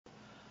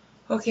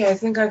Okay, I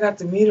think I got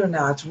the meter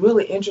now. It's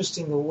really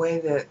interesting the way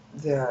that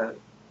the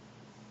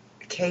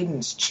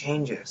cadence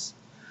changes.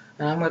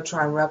 And I'm going to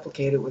try and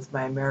replicate it with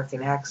my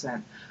American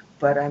accent,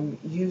 but I'm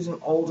using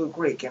Older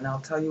Greek, and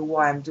I'll tell you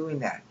why I'm doing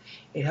that.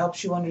 It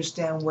helps you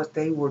understand what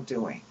they were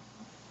doing.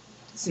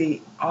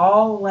 See,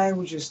 all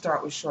languages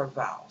start with short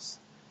vowels.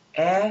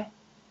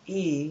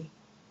 E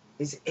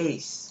is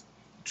ace.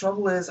 The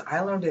trouble is,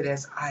 I learned it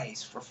as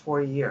ice for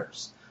 4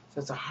 years,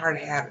 so it's a hard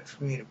habit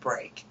for me to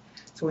break.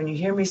 So when you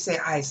hear me say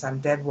ice, I'm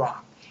dead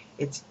wrong.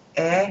 It's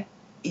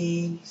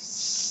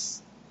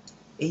is,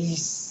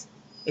 is.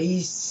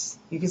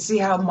 You can see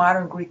how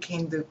modern Greek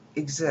came to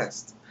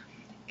exist.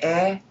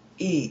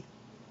 E.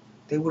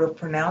 They would have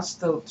pronounced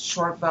the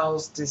short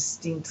vowels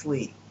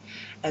distinctly.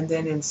 And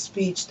then in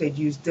speech, they'd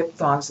use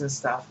diphthongs and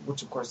stuff,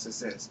 which of course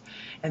this is.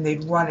 And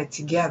they'd run it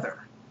together.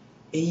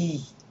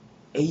 E,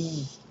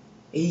 E,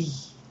 E,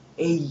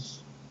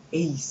 ace.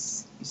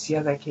 You see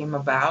how that came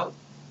about?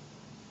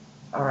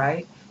 All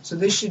right? So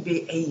this should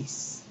be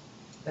ace.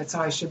 That's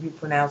how I should be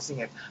pronouncing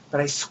it. But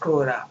I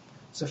screw it up.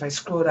 So if I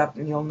screw it up,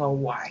 then you'll know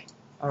why.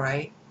 All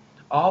right?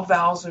 All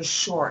vowels are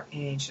short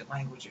in ancient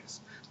languages.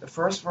 The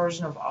first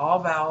version of all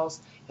vowels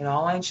in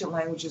all ancient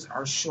languages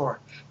are short.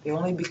 They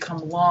only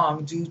become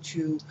long due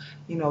to,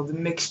 the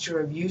mixture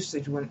of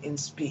usage when in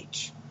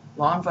speech.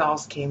 Long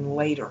vowels came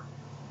later.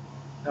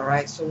 All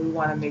right, so we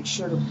want to make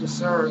sure to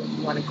preserve.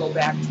 We want to go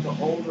back to the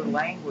older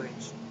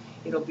language.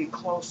 It'll be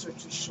closer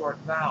to short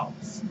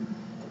vowels.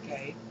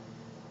 Okay?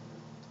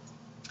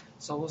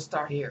 So we'll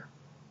start here.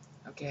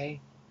 Okay?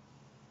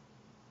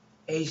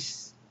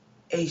 Ace,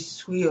 oh,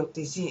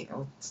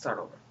 start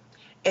over.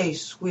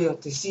 Ace,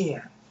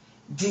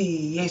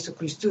 di Jesu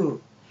Christu,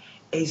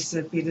 eis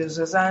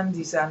elpidozazan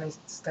dis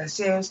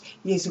Anastasios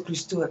Jesu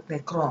Christu ek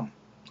nekrom,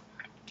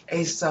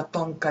 eis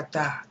saton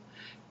kata,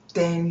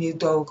 ten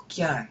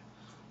yudokian,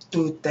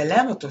 tu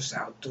telematos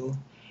autu,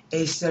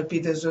 eis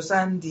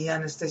elpidozazan di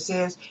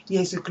Anastasios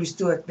Jesu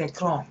Christu ek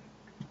nekrom,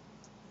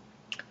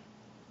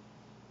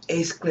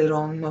 eis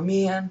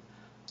kleronomian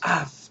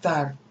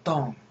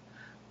aftarton,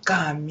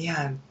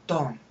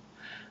 kamianton,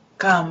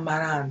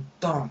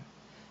 kamaranton,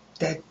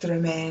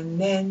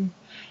 tetremenen,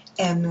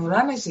 en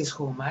uranesis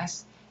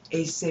humas,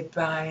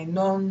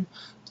 eisepainon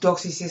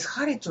doxis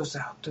charitos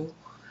autu,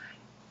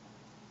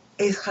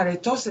 eis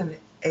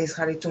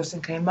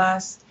charitosen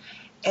cremas,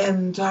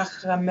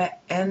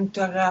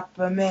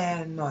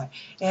 entoagapamenoi,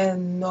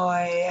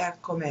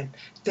 enoeacomen,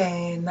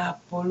 ten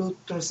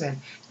apolutrosen,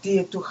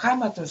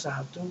 dietuchamatos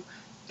autu,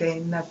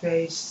 ten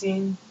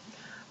apeisin,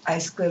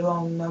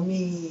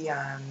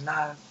 aescleronomian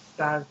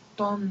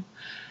aftarton,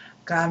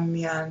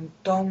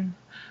 camianton,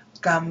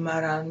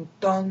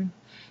 camaranton,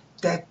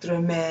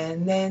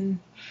 tetremenen,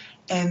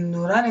 en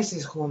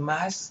uranesis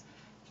humas,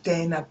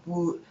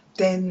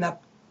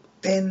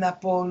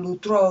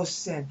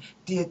 tenapolutrosen,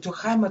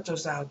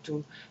 dietuchamatos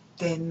autu,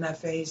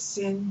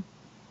 tenapeisin.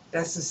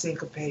 That's the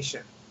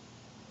syncopation.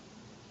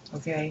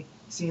 Okay?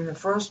 See, in the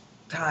first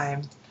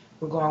time,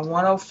 we're going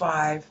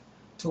 105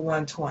 to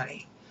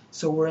 120.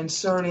 So we're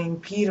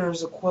inserting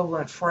Peter's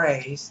equivalent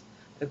phrase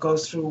that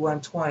goes through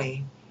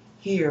 120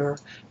 here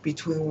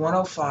between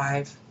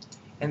 105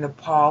 and the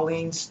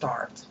Pauline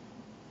start.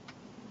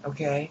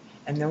 Okay?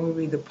 And then we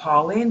read the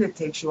Pauline that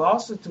takes you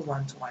also to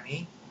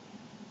 120.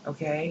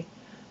 Okay?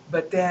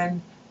 But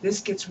then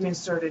this gets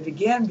reinserted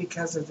again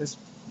because of this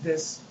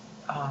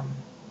what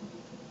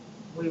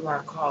do you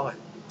want to call it?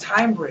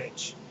 Time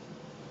bridge.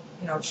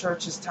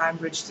 Church's time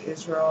bridge to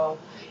Israel,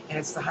 and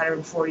it's the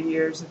 140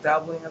 years, the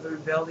doubling of the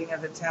rebuilding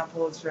of the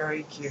temple. It's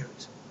very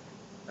cute.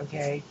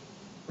 Okay?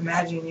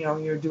 Imagine,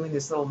 you're doing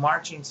this little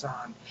marching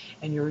song,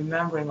 and you're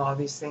remembering all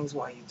these things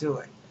while you do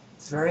it.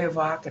 It's very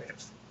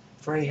evocative,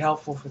 very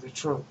helpful for the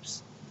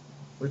troops,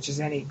 which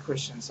is any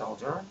Christian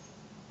soldier,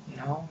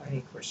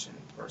 any Christian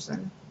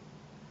person.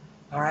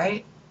 All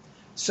right?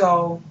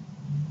 So,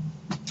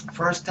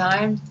 first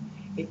time,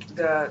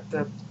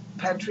 the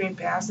Petrine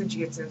passage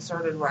gets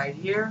inserted right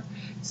here.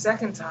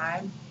 Second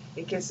time,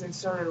 it gets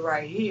inserted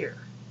right here.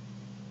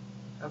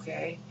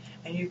 Okay?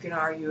 And you can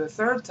argue a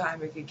third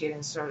time it could get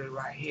inserted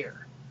right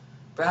here.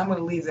 But I'm going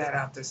to leave that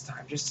out this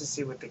time just to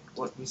see what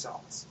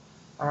results.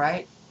 All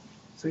right?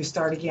 So we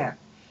start again.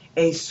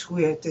 Eis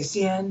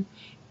huetesien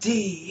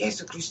di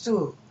Jesu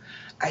Christu.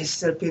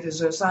 Eis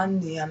elpidozozan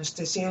di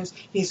Anastasios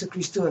Jesu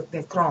Christu ek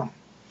nekrom.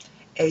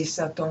 Eis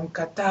aton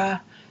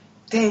kata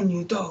ten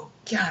yudo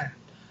kian.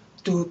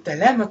 Tu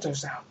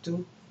telematos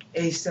autu.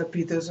 Eis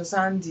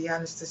elpidozozan di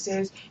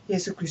Anastasios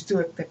Jesu Christu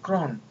ek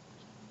nekrom.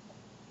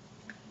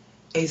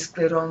 Eis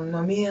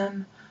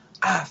kleronomian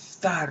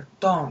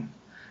aftarton.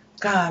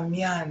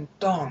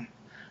 Camianton,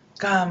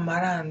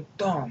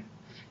 camaranton,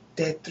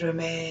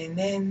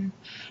 tetremenen,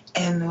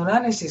 en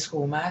uranesis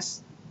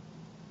humas,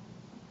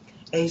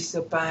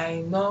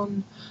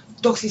 eisopainon,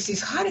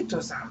 doxisis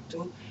charitos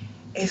autu,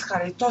 es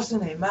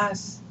charitosen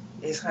hemas,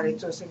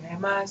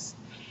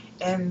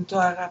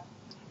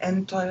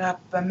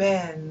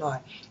 entoagapamenoi,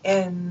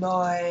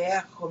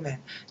 enoeachomen,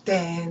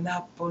 ten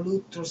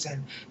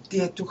apolutrosen,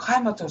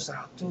 dietuchamatos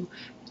autu,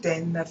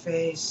 ten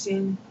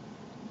apeisin,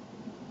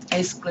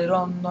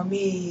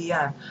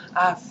 Escleronomian,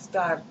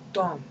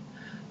 aftarton,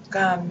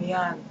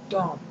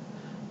 camianton,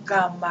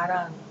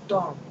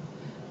 camaranton,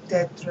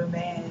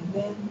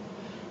 tetremenen,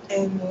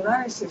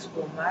 enuranesis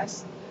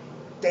humas,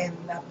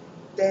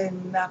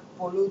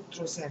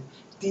 tenapolutrosen,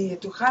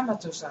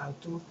 dietuchamatos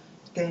autu,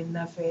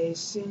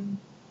 tenafesin.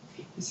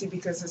 You see,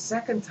 because the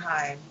second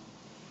time,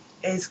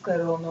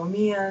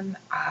 escleronomian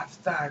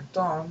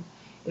aftarton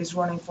is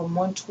running from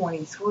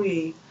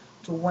 123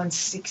 to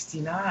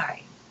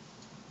 169.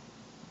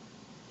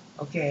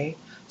 Okay,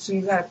 so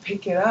you got to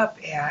pick it up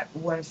at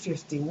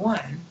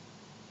 151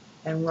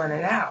 and run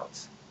it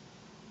out.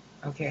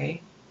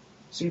 Okay,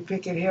 so you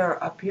pick it here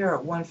up here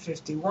at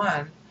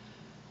 151.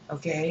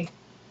 Okay,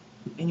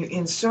 and you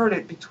insert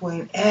it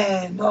between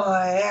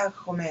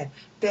enoechomen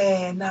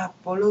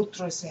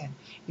tenapolutrosen.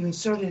 You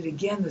insert it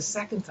again the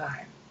second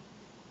time,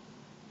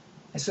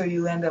 and so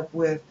you end up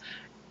with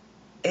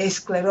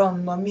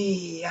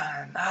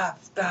escleronomian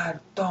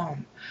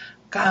aftarton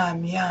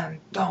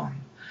camianton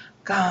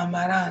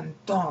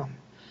camaranton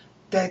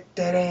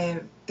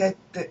tetremenen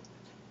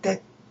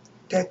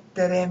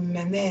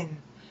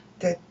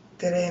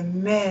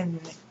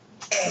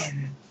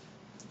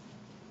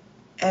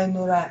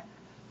enura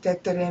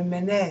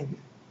tetremenen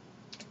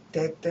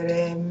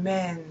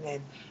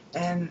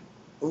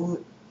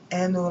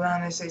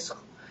enuranesis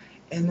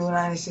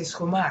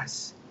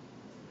humas,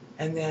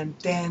 and then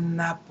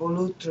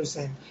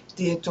tenapolutrosen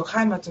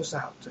dietochaimatos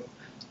auto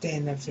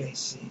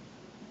tenefesin.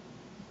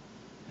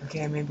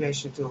 Okay, maybe I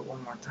should do it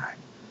one more time.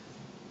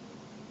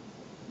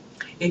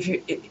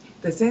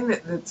 The thing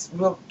that's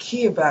real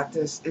key about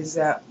this is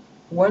that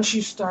once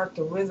you start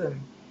the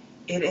rhythm,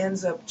 it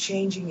ends up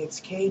changing its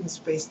cadence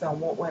based on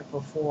what went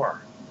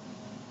before.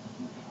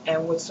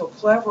 And what's so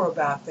clever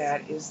about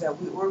that is that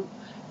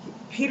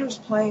Peter's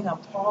playing on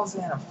Paul's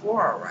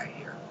anaphora right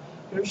here.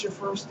 Here's your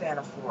first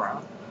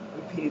anaphora,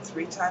 repeated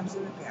 3 times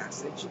in the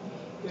passage.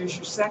 Here's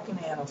your second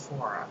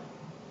anaphora.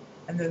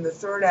 And then the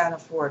third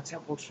anaphora,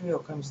 temple trio,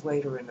 comes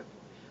later in the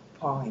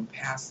Pauline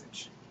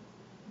passage.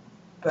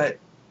 But,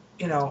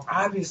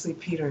 obviously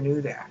Peter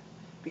knew that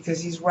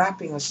because he's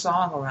wrapping a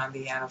song around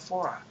the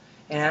anaphora.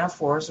 And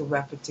anaphora is a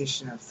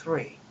repetition of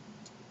 3.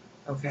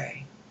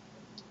 Okay?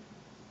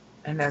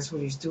 And that's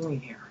what he's doing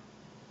here.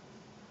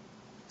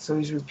 So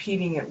he's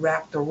repeating it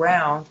wrapped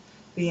around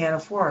the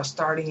anaphora,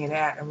 starting it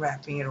at and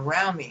wrapping it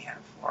around the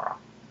anaphora.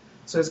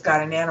 So it's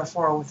got an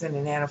anaphora within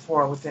an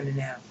anaphora within an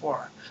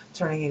anaphora,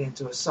 turning it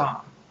into a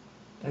song.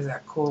 Is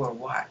that cool or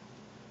what?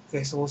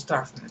 Okay, so we'll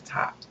start from the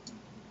top.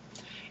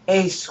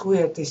 Eis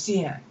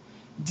huetesian,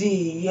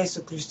 di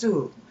Jesu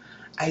Christu,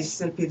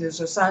 eis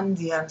elpidososan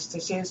di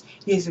Anastasios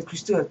Jesu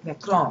Christu et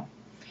necron,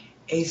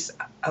 eis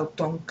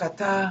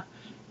autonkata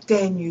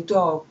ten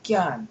judo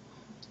kian,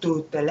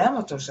 tu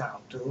telematos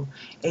autu,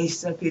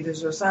 eis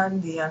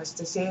elpidososan di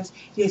Anastasios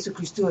Jesu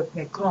Christu et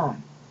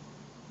necron,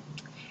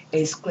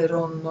 eis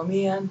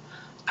kleronomian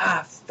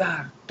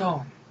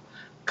aftarton,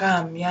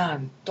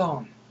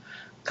 camianton,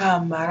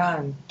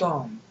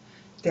 camaranton,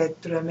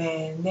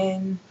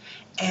 tetremenen,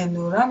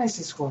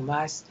 enuranesis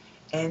humas,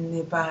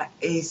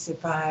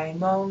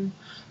 esepainon,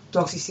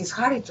 toxisis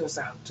haritos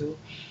autu,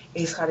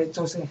 es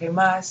haritos en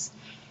gemas,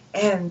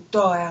 en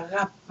toa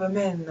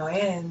rapameno,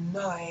 en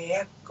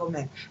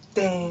noecomen,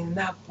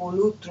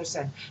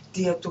 tenapolutrosen,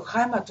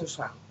 diatuchaimatos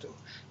autu,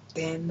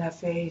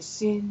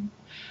 tenafesin,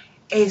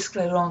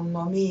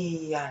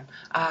 escleronomian,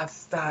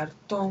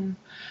 aftarton,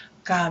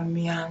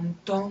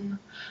 camianton,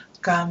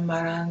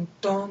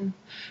 camaranton,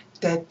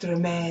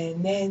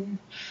 tetremenen,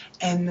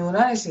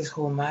 enuranesis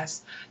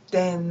humas,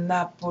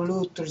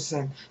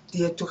 tenapolutrosen,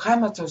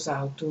 diatuchaimatos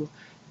autu,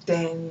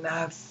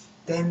 tenafesin.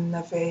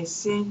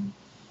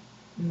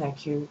 Isn't that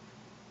cute?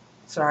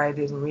 Sorry I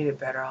didn't read it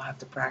better. I'll have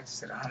to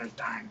practice it 100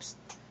 times.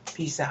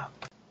 Peace out.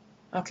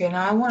 Okay,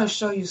 now I want to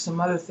show you some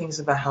other things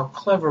about how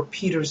clever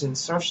Peter's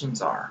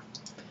insertions are.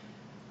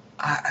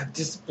 It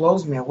just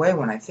blows me away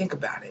when I think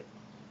about it.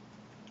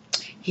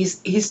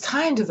 He's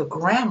tying to the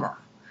grammar.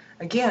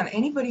 Again,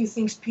 anybody who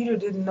thinks Peter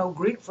didn't know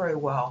Greek very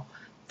well,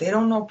 they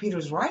don't know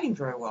Peter's writing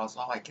very well, is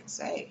all I can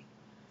say.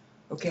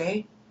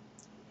 Okay?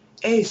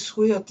 Eis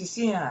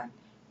huiotisian,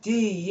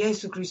 di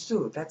Jesu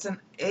Christu. That's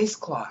an ace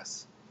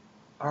clause.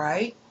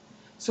 Alright?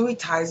 So he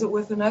ties it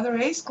with another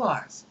ace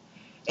clause.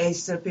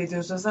 Eis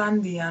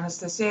elpidososan di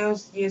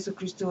Anastasios Jesu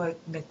Christu et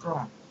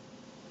necron.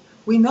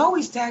 We know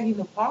he's tagging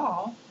to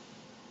Paul.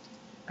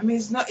 I mean,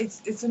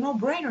 it's a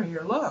no-brainer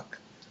here. Look.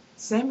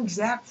 Same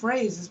exact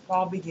phrase as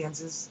Paul begins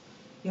his,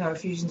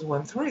 Ephesians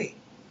 1:3.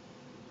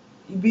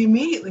 You'd be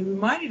immediately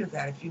reminded of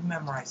that if you've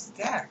memorized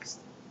the text.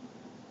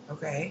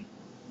 Okay?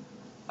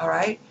 All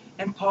right?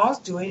 And Paul's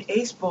doing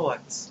ace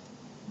bullets.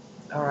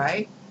 All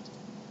right?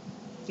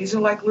 These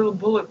are like little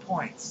bullet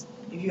points.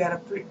 If you had a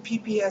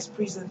PPS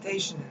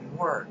presentation in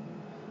Word.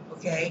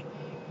 Okay?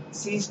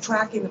 See, he's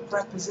tracking the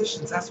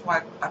prepositions. That's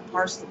why I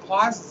parse the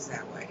clauses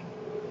that way.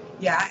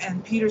 Yeah,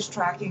 and Peter's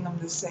tracking them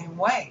the same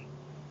way.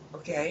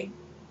 Okay?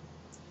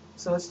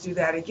 So let's do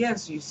that again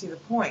so you see the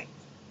point.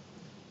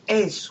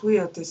 Eis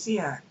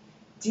huiotesian,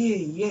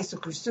 di Jesu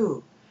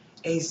Christu,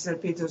 Eis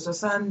Serpitos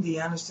Osandi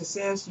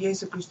Anastaseus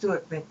Jesu Christu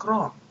ek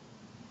Necron.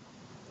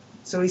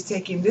 So he's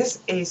taking this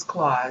ace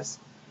clause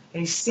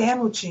and he's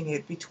sandwiching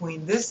it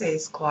between this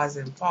ace clause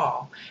in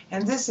Paul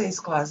and this ace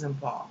clause in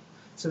Paul.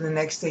 So the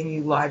next thing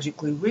you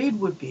logically read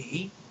would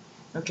be,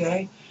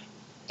 okay,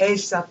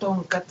 Eis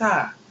Saton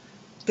Kata,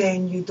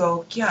 Ten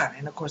Yudo Kyan,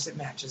 and of course it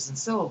matches in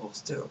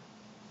syllables too.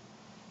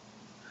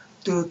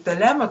 Tu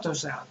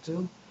telematos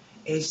autu,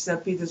 Eis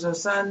Serpitos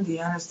Osandi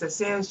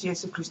Anastaseus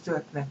Jesu Christu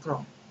ek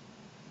Necron.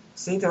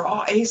 See, they're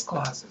all ace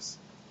clauses.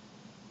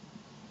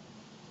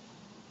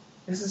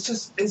 This is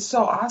just, it's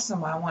so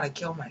awesome I want to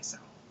kill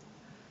myself.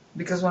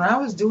 Because when I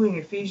was doing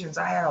Ephesians,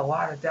 I had a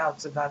lot of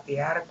doubts about the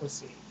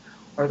adequacy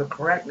or the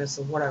correctness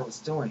of what I was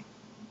doing.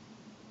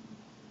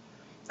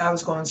 I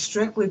was going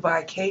strictly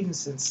by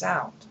cadence and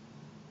sound.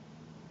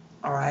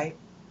 All right?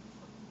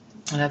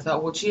 And I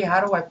thought, well, gee,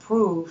 how do I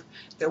prove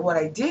that what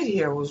I did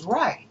here was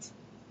right?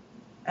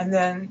 And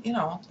then, you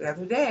know, the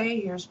other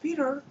day, here's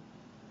Peter,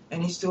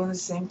 and he's doing the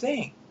same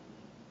thing.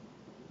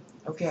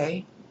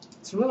 Okay?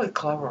 It's really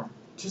clever.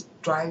 Just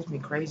drives me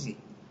crazy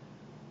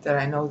that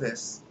I know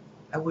this.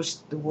 I wish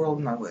the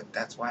world knew it.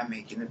 That's why I'm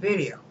making the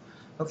video.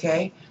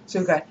 Okay? So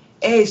you got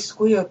Eis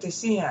quio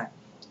tesian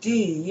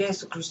di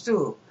Jesu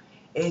Christu.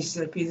 Eis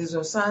Serpitos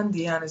Osan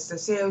di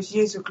Anastaseus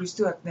Jesu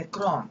Christu ek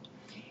Necron.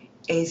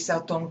 Eis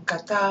auton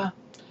kata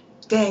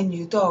ten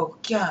yudo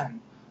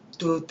kyan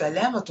tu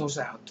telematos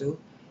autu.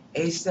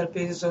 Eis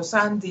Serpitos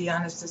Osan di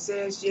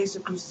Anastaseus Jesu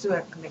Christu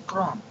ek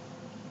Necron.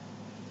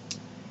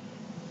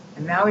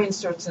 And now he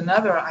inserts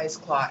another ace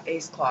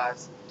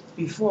clause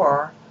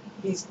before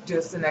he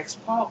does the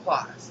next Paul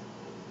clause.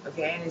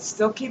 Okay, and it's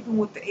still keeping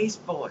with the ace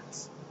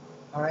bullets.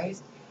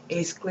 Alright?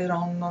 Eis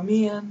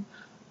kleronomian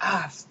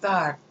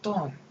aftar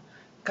ton,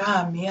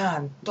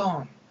 kamian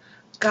ton,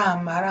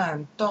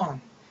 kamaran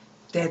ton,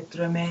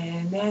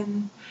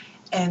 tetremenen,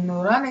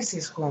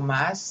 enuranesis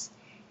humas,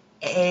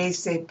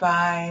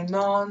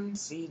 esepainon.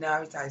 See,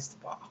 now he ties to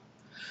Paul.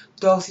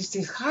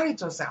 Doxistis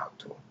charitos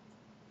autu.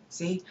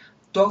 See?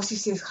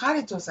 Doxistis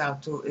charitos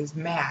autu is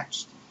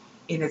matched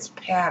in its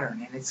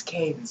pattern and its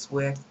cadence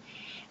with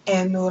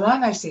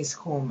enuranesis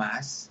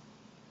humas,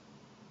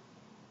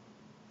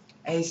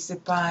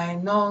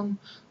 esepainon,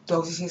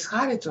 doxistis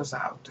charitos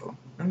autu.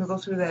 Let me go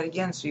through that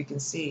again so you can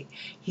see.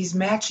 He's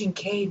matching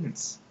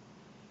cadence.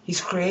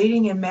 He's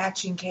creating and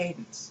matching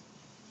cadence.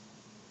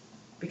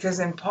 Because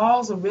in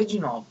Paul's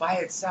original, by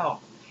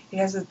itself, it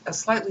has a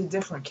slightly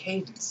different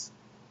cadence.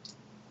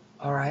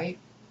 All right?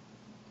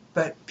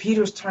 But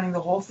Peter's turning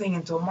the whole thing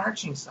into a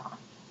marching song.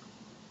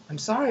 I'm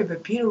sorry,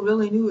 but Peter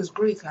really knew his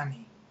Greek,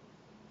 honey.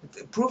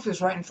 The proof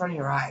is right in front of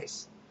your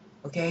eyes.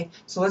 Okay?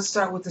 So let's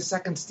start with the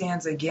second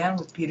stanza again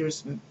with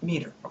Peter's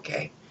meter.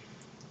 Okay?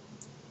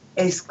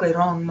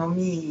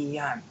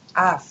 Eskleronomian,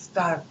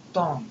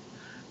 aftarton,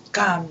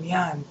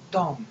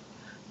 kamianton,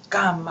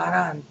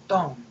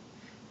 kamaranton,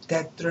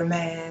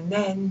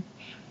 tetremenen,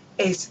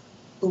 es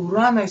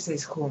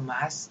uraneses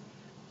humas,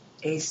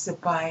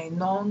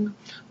 esepainon,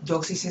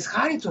 doxis es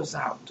charitos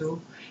autu,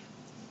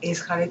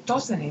 es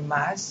charitosen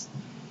emas,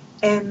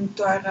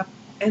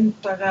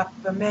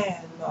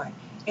 entorapamenoi,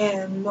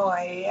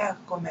 enoi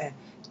ercomen,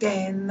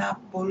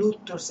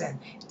 tenapolutosen,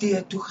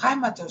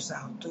 diatuchaimatos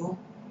autu,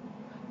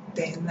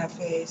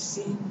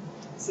 tenafesin.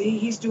 See,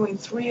 he's doing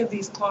 3 of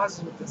these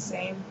clauses with the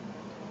same,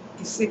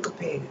 he's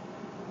syncopated,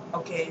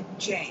 okay,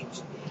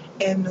 change.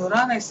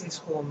 Enuranesis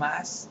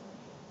homas,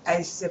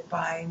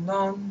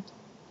 esepainon.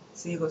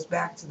 See, he goes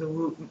back to the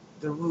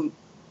root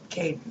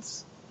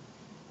cadence,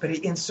 but he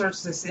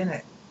inserts this in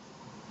it.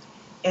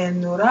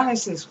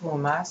 Enuranesis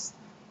homas,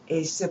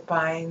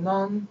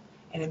 esepainon,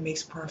 and it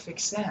makes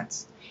perfect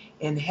sense.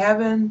 In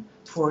heaven,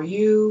 for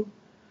you,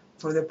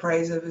 for the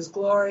praise of his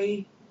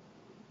glory,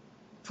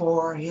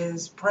 for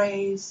his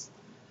praise.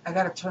 I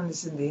got to turn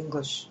this into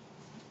English,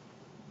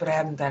 but I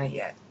haven't done it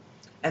yet.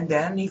 And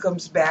then he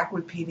comes back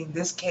repeating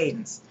this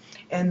cadence.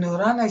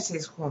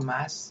 Enuranesis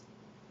homas,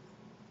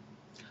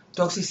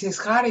 doxis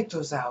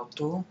charitos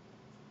autu.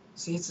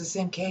 See, it's the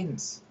same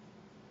cadence.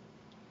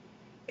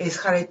 Es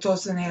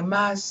charitosen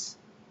hemas.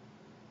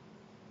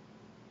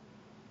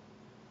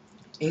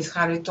 Es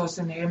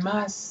charitosen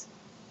hemas.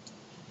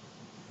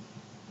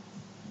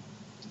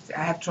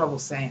 I have trouble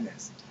saying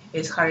this.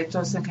 Es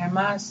charitosen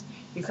hemas.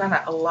 You kind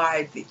of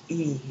elide the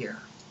E here.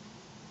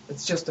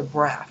 It's just a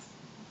breath.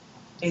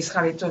 Es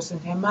charitosen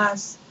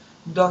hemas.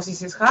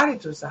 Doxis es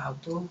charitos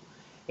autu.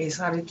 Es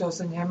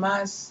charitosen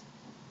hemas.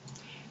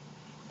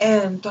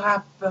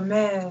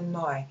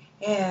 Entrapamenoi,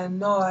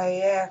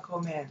 enoi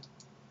ercomen,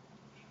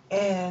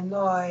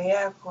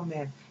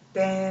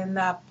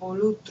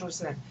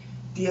 tenapolutrosen,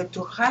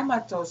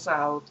 diatuchaimatos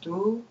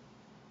autu,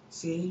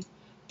 see,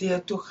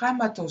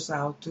 diatuchaimatos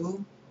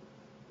autu,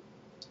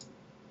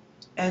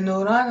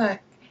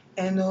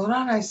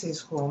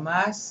 enuranesis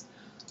homas,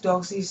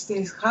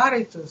 doxistes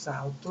charitos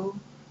autu.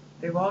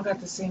 They've all got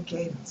the same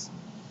cadence.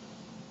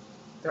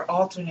 They're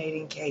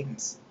alternating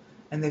cadence.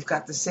 And they've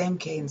got the same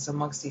cadence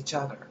amongst each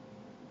other.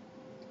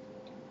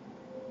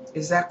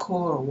 Is that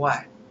cool or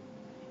what?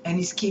 And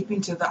he's keeping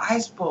to the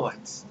ice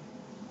bullets.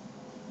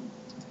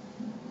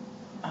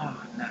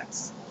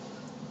 nuts.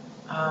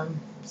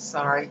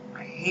 Sorry,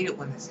 I hate it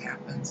when this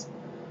happens.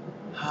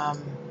 I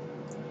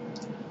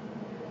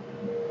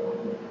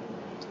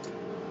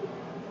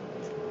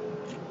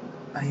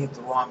hit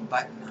the wrong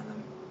button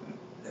on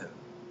the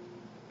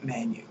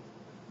menu.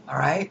 All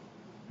right?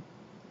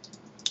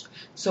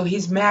 So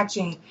he's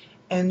matching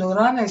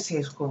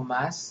enuranesis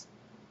kumas,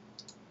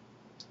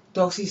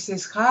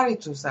 doxisis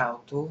charitus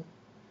autu,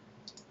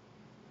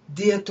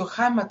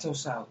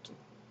 diatochamatos autu.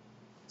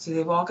 See,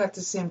 they've all got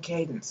the same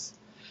cadence.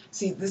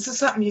 See, this is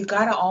something you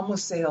got to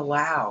almost say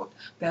aloud.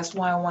 That's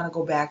why I want to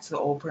go back to the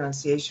old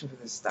pronunciation for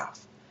this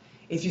stuff.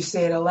 If you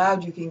say it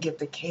aloud, you can get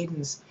the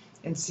cadence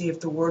and see if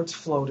the words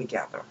flow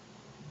together.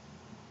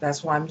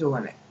 That's why I'm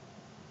doing it.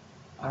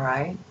 All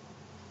right?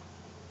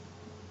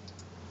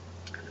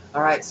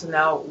 All right, so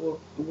now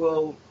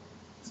we'll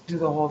do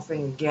the whole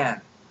thing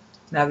again.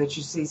 Now that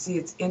you see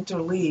it's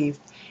interleaved,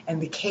 and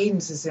the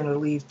cadence is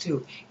interleaved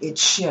too. It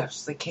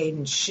shifts, the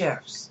cadence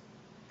shifts,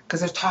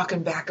 because they're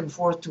talking back and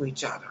forth to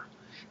each other.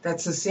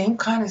 That's the same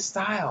kind of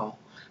style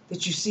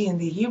that you see in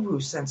the Hebrew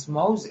since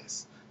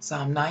Moses,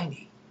 Psalm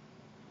 90.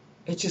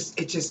 It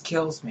just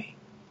kills me.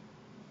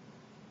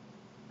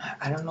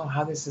 I don't know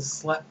how this has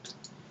slept.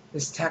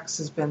 This text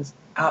has been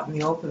out in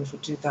the open for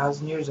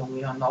 2,000 years and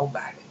we don't know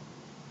about it.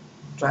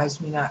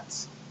 Drives me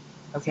nuts.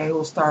 Okay,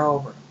 we'll start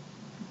over.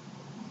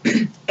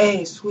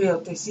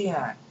 Suio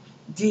tesian,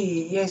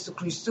 di Jesu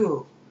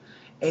Christu,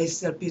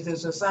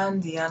 serpidososan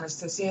di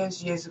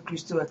Anastasios Jesu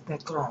Christu ek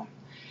nekron,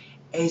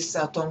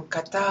 saton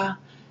kata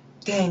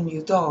ten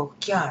yudo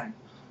kyan,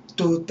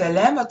 tu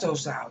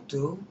telematos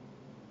autu,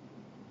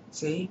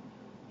 see,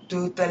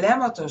 tu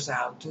telematos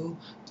autu,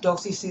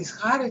 doxisis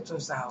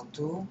charitos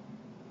autu,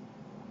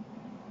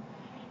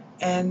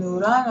 en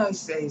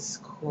uranos es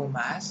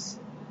humas,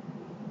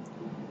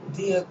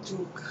 dia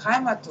tu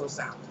chaimatos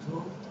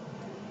autu,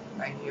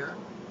 right here.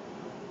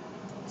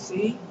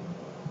 See?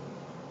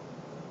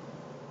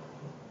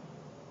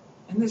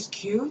 Isn't this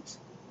cute?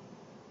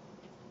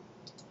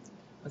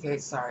 Okay,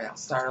 sorry, I'll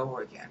start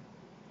over again.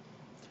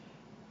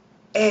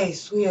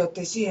 Suio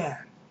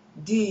tesian,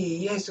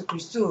 di Jesu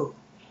Christu,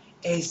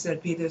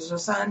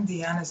 serpidososan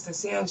di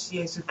Anastasios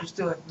Jesu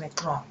Christu ek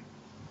nekron,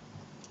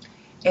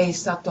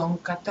 saton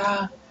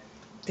kata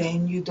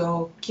ten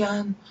yudo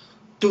kyan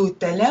tu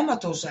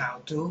telematos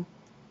autu,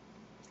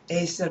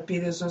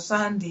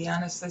 serpidososan di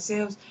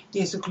Anastasios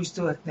Jesu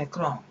Christu ek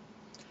nekron,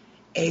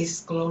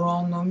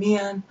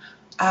 skleronomian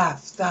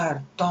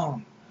aftar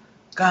ton,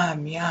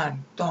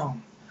 kamian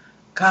ton,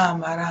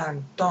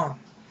 kamaran ton,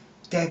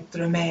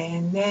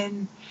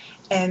 tetremenen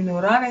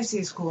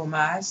enuranesis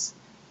humas,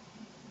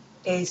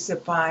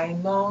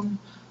 sepainon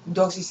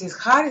doxisis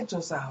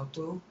charitos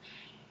autu,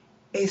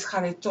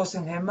 charitos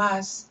en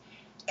hemas,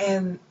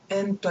 en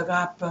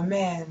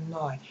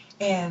tagapamenoi,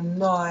 en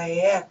noi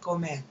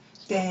ecomen,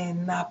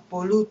 ten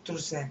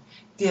apolutrusen,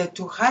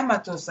 tu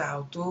haimatos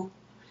autu,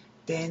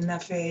 ten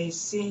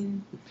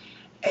afeisin,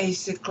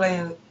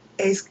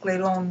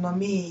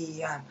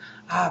 escleronomian,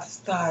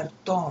 aftar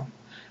ton,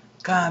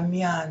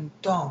 kamian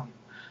ton,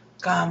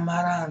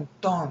 kamaran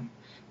ton,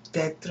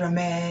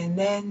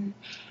 tetremenen,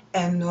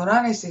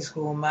 enuranesis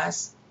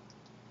humas,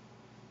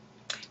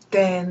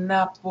 ten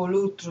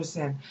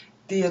apolutrusen,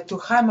 tu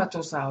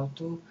haimatos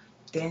autu,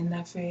 ten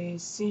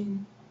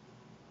afeisin.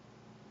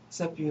 Is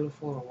that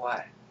beautiful or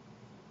what?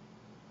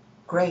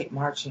 Great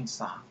marching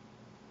song.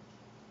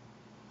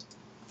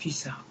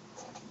 Peace out.